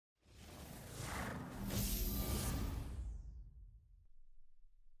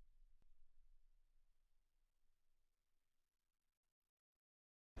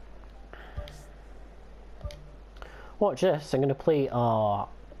Watch this, I'm going to play a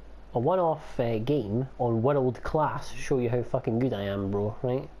one-off game on world class, show you how fucking good I am, bro,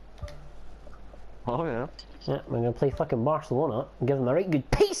 right? Oh yeah. Yeah, I'm going to play fucking Barcelona and give them a right good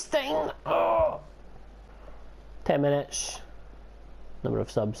pasting! Oh! 10 minutes, number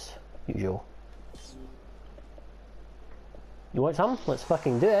of subs, usual. You want some? Let's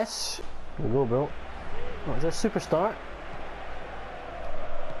fucking do this. Here we go, bro. What is this, superstar?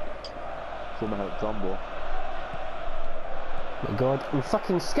 Show me how to tumble. My god, I'm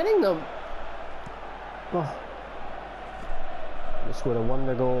fucking skinning them! Oh. They scored a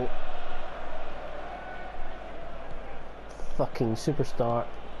wonder goal. Fucking superstar.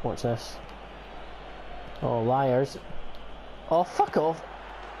 Watch this. Oh, liars. Oh, fuck off.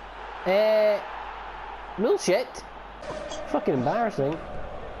 Bullshit. Fucking embarrassing.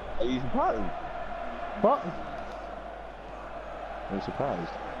 Are you surprised? What? Are you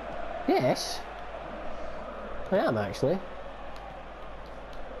surprised? Yes. I am actually.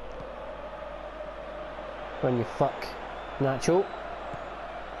 When you fuck. Nacho.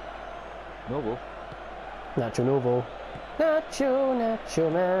 Noble. Nacho Novo.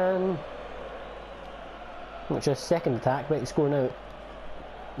 Nacho man. Which is second attack, but he's scoring out.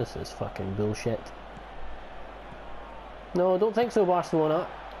 This is fucking bullshit. No, don't think so, Barcelona.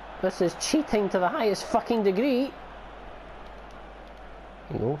 This is cheating to the highest fucking degree.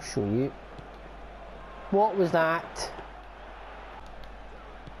 Here you go, show you. What was that?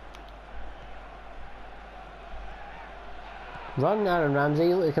 Run, Aaron Ramsey,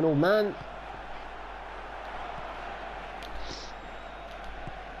 you look like an old man.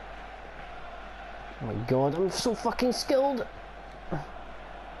 Oh my god, I'm so fucking skilled.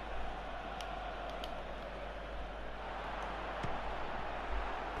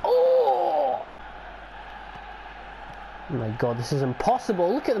 Oh! Oh my god, this is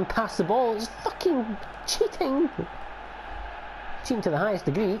impossible. Look at them pass the ball. It's fucking cheating. Cheating to the highest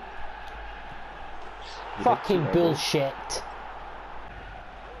degree. Fucking bullshit.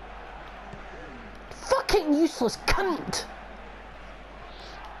 Fucking useless cunt.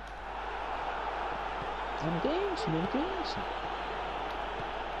 I'm dancing.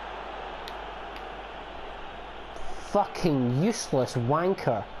 Fucking useless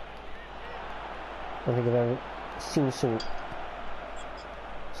wanker. I don't think I've ever seen such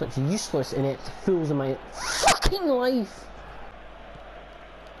useless inept fools in my fucking life.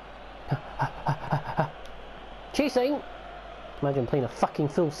 Chasing. Imagine playing a fucking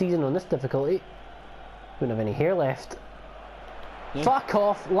full season on this difficulty. Wouldn't have any hair left. Yeah. Fuck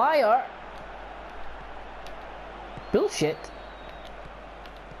off, liar. Bullshit.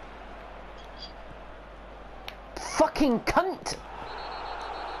 Fucking cunt.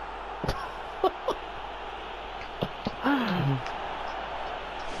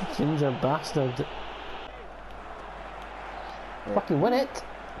 Ginger bastard. Yeah. Fucking win it.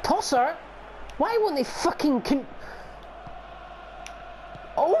 Tosser. Why won't they fucking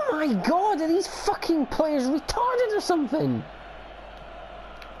Oh my god, are these fucking players retarded or something?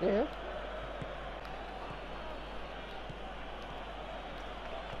 Yeah.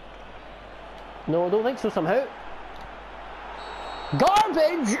 No, I don't think so somehow.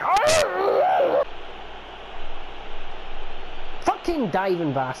 Garbage! Fucking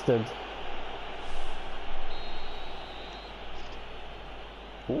diving bastard.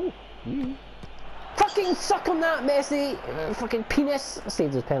 Oh, fucking suck on that, Messi! Fucking penis! I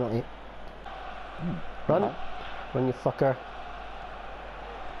saved his penalty. Run. Run, you fucker.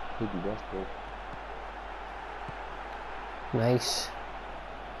 Nice.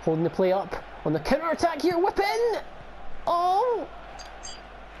 Holding the play up. On the counter attack here, whip in! Oh!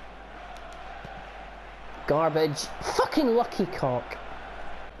 Garbage. Fucking lucky cock.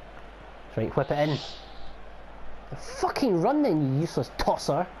 Right, whip it in. Fucking run then, you useless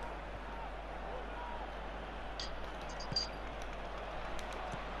tosser.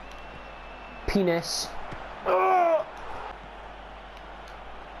 Penis. Ugh.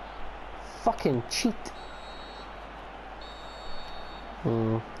 Fucking cheat.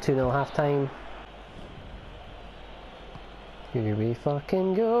 2-0 half time. Here we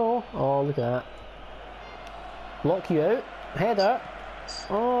fucking go. Oh, look at that. Block you out. Header.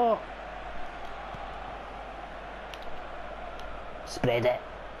 Oh. Spread it.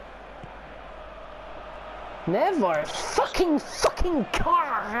 Never. Fucking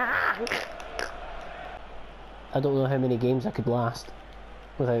car. I don't know how many games I could last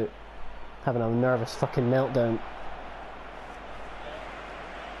without having a nervous fucking meltdown.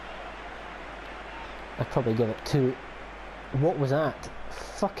 I'd probably give it 2. What was that?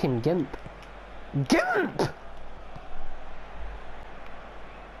 Fucking gimp. GIMP!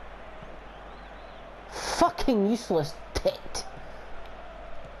 Fucking fucking useless tit.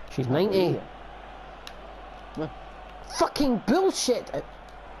 She's 90. Yeah. Fucking bullshit.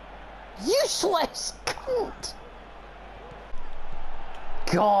 Useless cunt.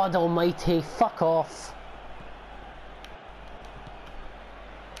 God almighty, fuck off.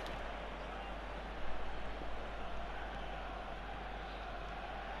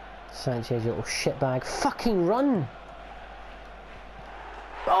 Sanchez, you little shitbag. Fucking run!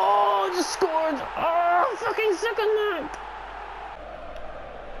 Oh, just scored! Oh, fucking suck on that!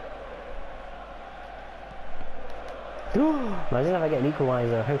 Imagine if I get an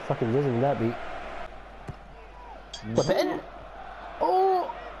equaliser, how fucking amazing would that be? Whip it in!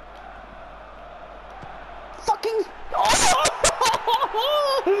 Oh! Fucking... Oh!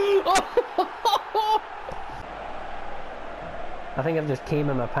 I think I've just came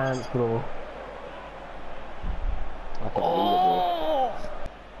in my pants, bro. I can't believe it, bro.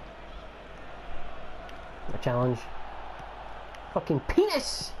 A challenge. Fucking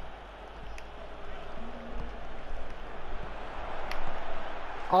penis!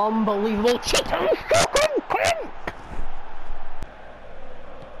 Unbelievable cheating fucking cunt!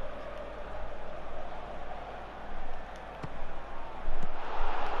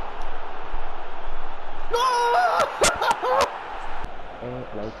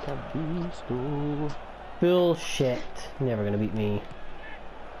 Like a beast, oh. Bullshit. Never gonna beat me.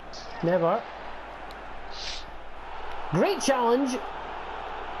 Never. Great challenge!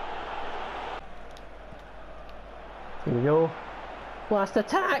 Here we go. Last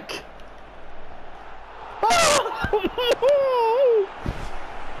attack! Oh!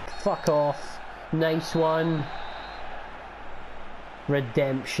 Fuck off. Nice one.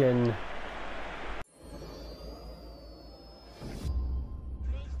 Redemption.